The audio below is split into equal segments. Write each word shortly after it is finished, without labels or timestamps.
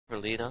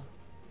Lena.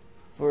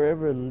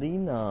 Forever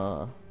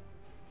Lena.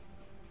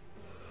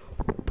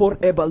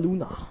 Forever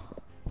Luna.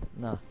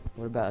 Nah,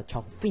 what about a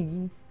Chong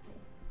Fiend?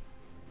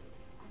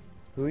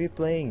 Who are you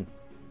playing?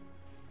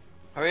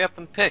 Hurry up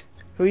and pick.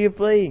 Who are you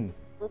playing?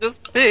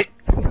 Just pick.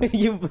 Who are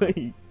you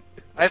playing?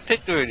 I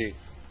picked already.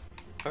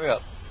 Hurry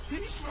up.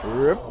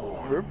 Rip,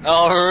 rip,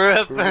 Oh,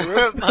 rip, rip,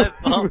 rip my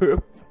bum.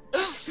 rip.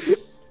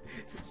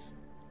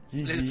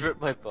 Please GG. rip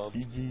my bum.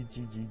 GG,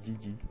 GG,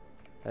 GG.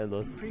 I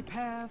lost.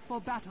 Prepare for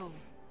battle.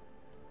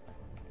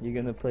 You're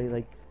gonna play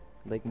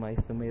like my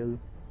Sumail.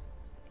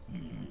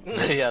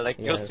 Yeah, like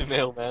Yeah. your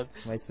Sumail, man.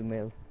 My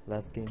Sumail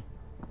last game.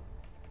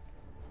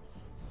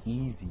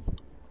 Easy.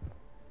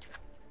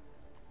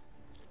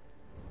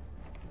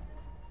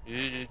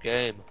 Easy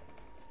game.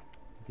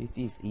 This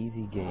is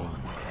easy game.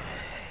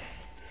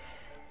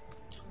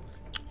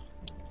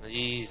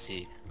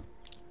 Easy.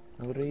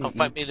 What are you Come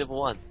fight me level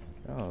 1.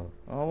 Oh,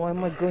 why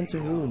am I going to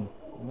Rune?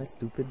 Am I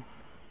stupid?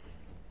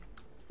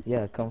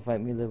 Yeah, come fight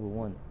me level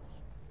 1.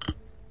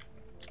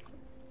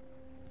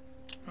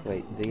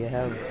 Wait, do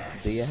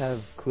you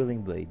have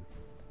Quilling Blade?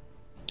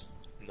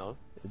 No.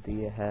 Do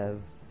you have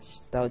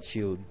Stout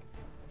Shield?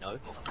 No.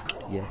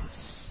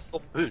 Yes.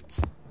 Oh,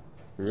 boots.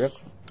 Rip?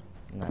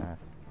 Nah.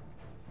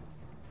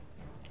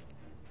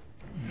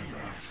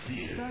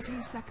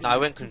 30 seconds. No, I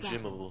went to battle.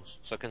 consumables,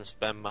 so I can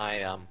spam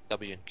my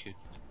W and Q.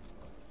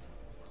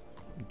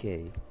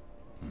 Gay.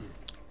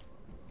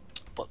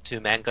 What, 2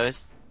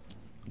 mangoes?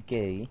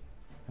 Gay?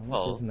 How much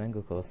Oh. does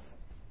mango cost?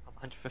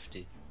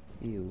 150.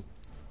 Ew.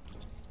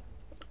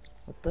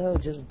 What the hell?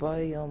 Just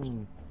buy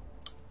healing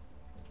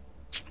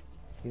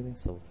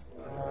souls.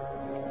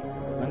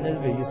 I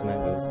never use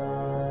mangoes.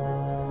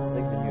 It's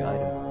like the new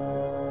item.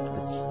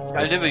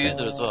 I never used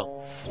it as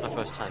well. It's my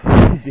first time.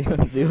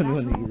 Dion's the only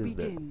one Battle who uses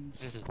that.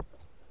 begins.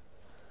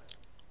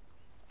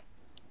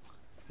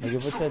 Like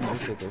if it's at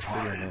music, it's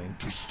pretty annoying.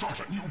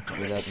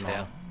 Without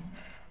Yeah.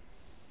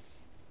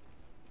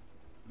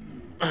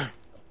 now.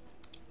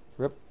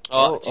 Rip.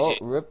 Oh, Oh, GG.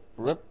 rip,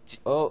 rip.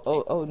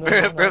 Oh, no,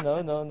 Rip, rip. no.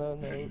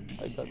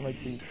 I got my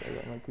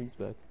crease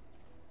back.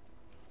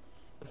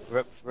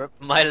 Rip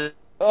my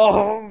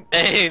Oh!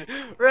 lane!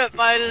 Rip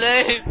my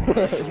lane!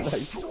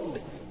 Nice.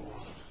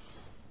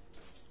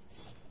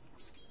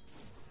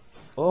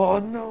 Oh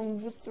no,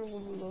 what's wrong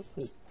with the last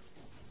hit?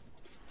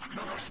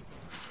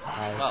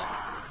 Hi. Wow.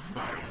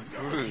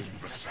 Rude.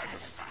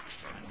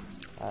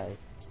 Hi.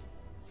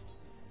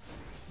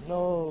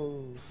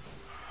 No.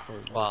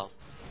 Wow.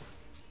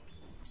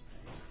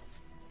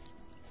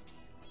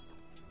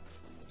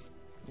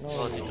 No.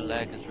 Oh, dude, the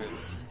lag is real.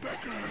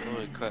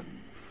 Holy crap.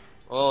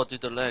 Oh,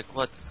 dude, the lag.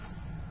 What?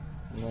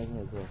 Mine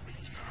as well.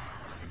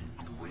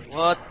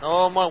 What?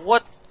 Oh my,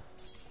 what?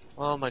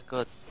 Oh my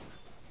god.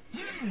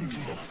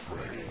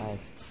 Hi.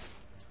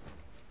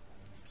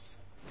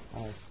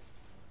 Hi.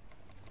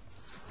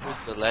 Dude,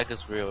 the lag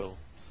is real.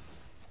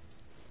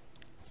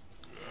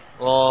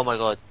 Oh my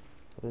god.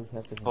 What is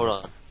happening? Hold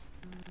on.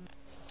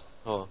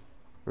 Oh.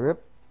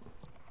 Rip.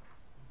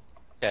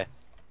 Okay.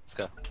 Let's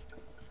go.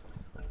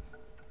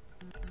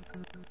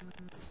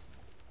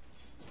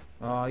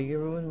 Oh, you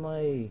ruined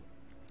my.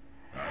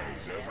 I'm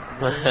still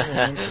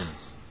lagging.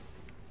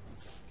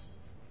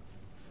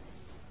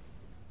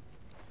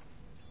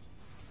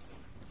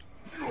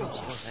 Oh,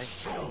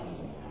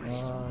 I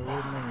ruined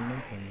my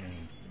momentum.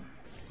 Man.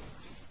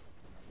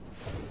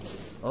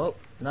 Oh,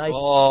 nice.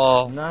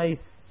 Oh.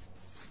 Nice.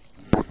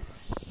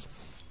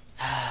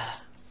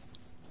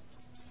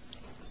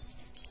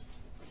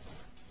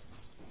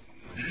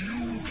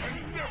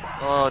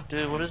 Oh,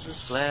 dude, what is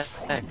this lag?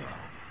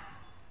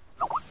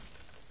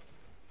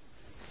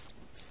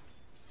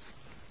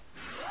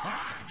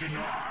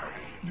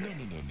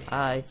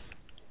 Hi.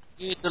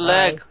 Dude, the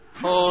lag.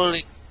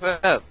 Holy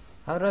crap.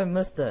 How did I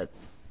miss that?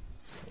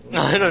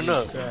 I don't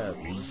know. Crap.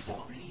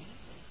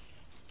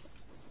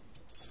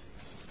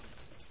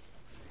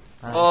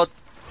 Hi. Oh,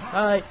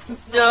 Hi.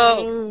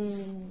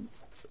 no.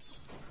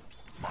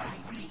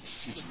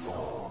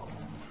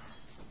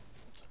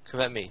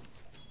 Come at me.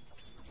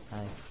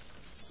 Hi.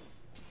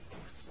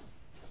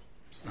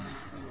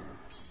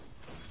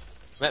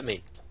 Come at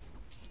me.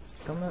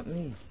 Come at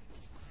me.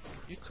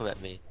 You come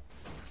at me.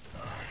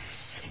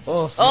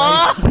 Oh,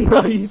 Oh!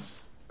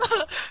 nice.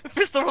 I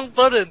pressed the wrong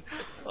button.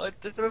 Oh, I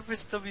didn't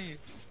press W.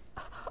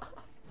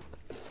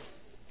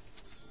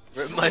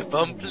 Rip my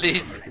bum,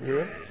 please.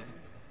 Yeah.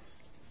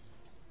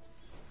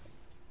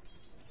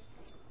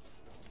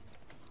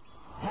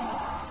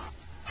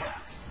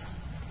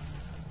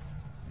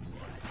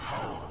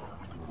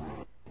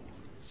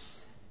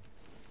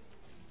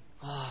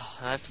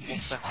 I have to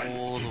walk back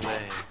all the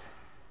way.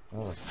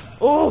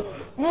 Oh!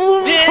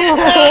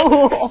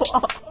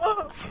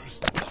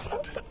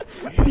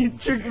 You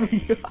tricked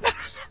me.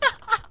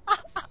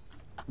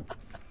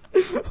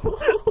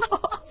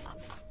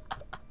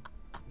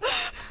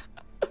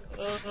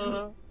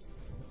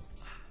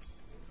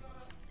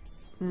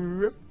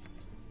 Rip.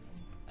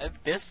 I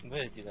have best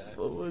mode, you know.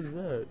 What was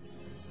that?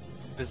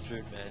 Best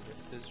mode, man.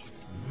 Best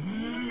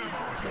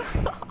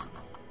mode.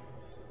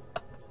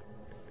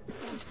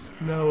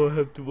 Now I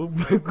have to walk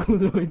back all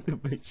the way to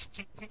base.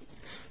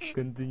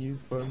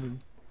 Continues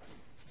farming.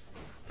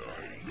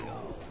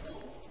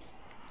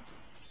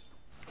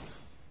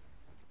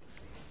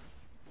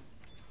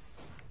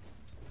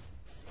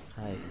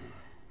 Hi.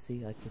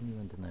 See, I couldn't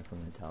even deny from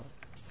my tower.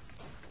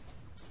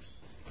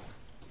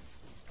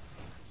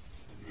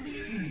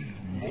 Easy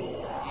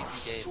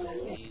game,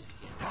 man. Easy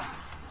game.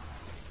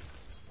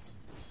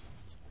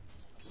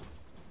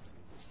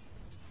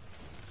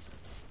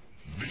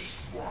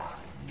 This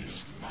one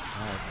is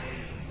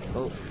mine.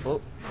 Oh,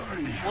 oh.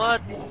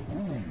 What?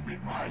 Room in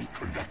my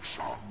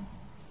collection.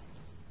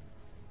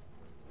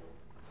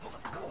 Of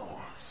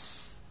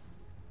course.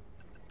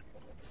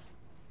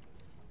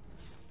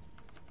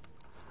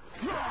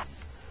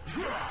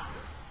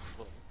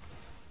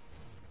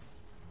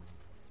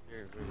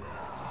 Very rude.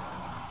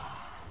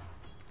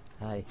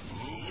 Hi.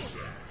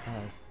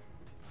 Hi.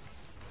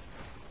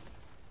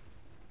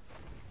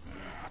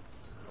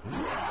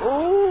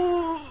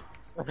 Oh!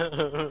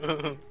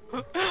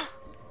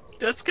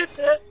 Just get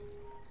that.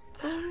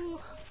 Oh,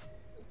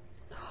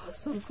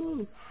 so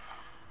close.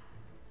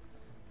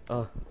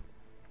 Oh.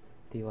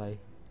 TY.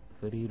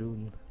 Free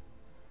rune.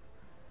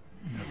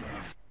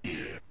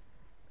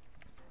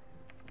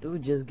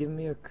 Dude, just give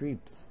me your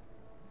creeps.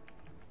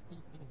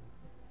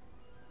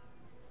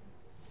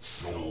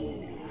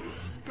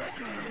 Souls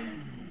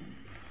beckon.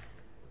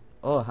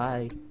 Oh,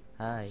 hi.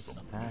 Hi.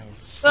 Hi.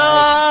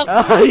 No!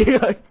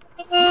 Hi.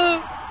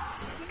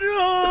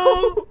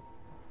 No!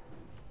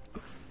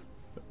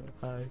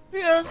 Hi.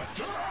 Yes!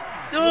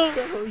 No!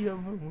 Oh, you have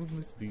more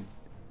movement speed.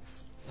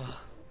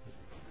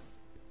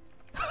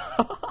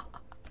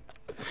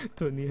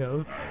 20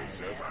 health.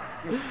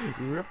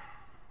 Rip.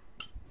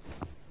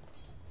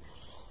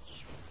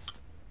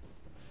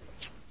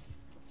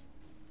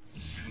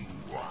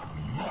 You are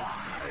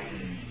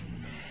mine.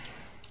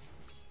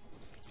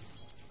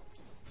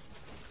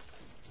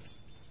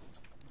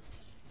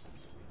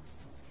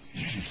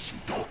 Easy,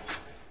 Doc.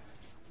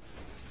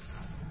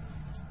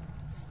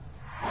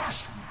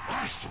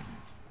 Awesome.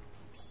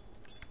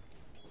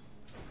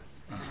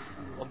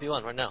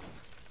 1v1 right now.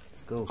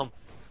 Let's go. Come.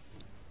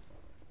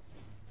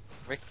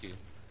 Rick you.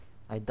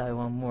 I die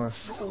one more.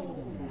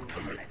 Soul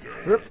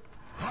collector. Rip.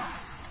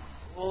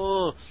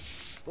 Oh!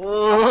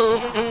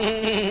 Oh!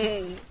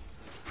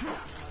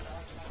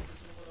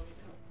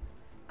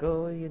 Go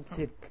away, you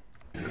sick.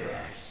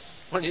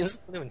 What is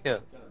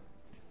here?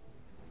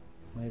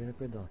 My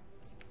record on.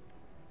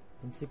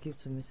 Insik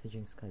keeps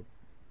messaging Skype.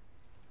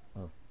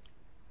 Oh.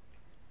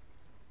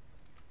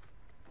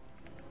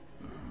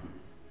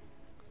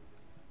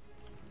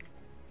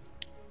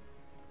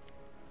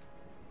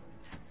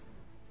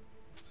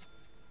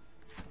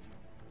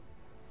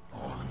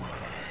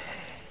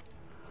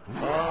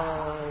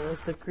 Oh,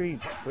 where's the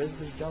creep? Where's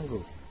the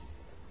jungle?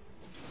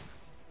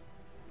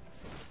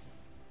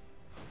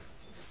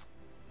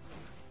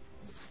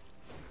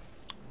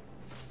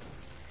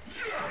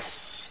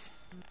 Yes.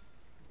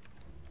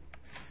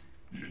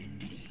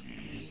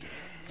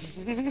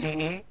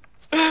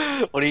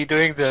 What are you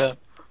doing there?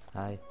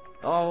 Hi.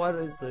 Oh, why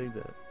did I say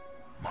that?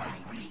 My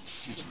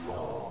reach is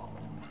long.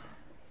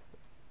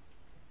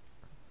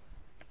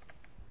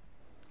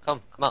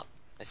 Come out.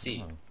 I see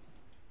you.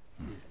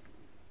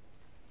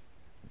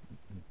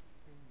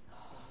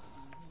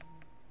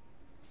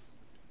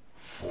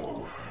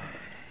 Forward.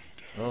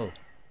 Oh.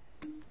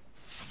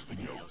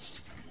 Something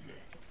else to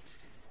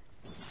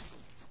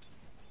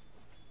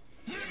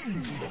be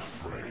into the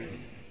fray.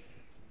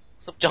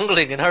 Stop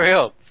jungling and hurry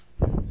up.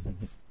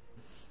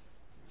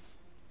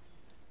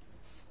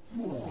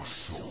 More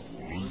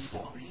souls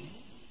for me.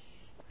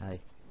 Hi.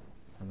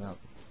 I'm out.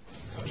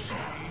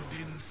 Bathed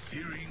in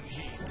searing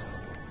heat.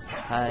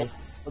 Hi.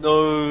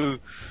 No.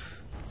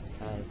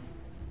 Hi.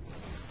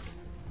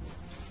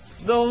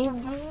 No.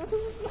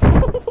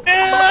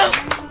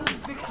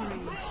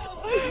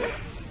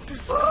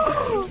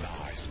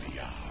 Lies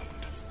beyond.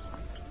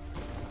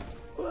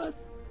 What?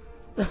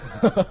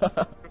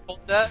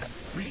 Report that.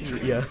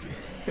 Yeah.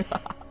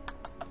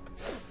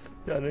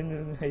 Yeah,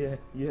 no, yeah,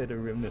 you had a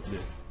remnant there.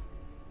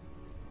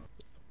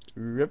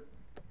 Rip.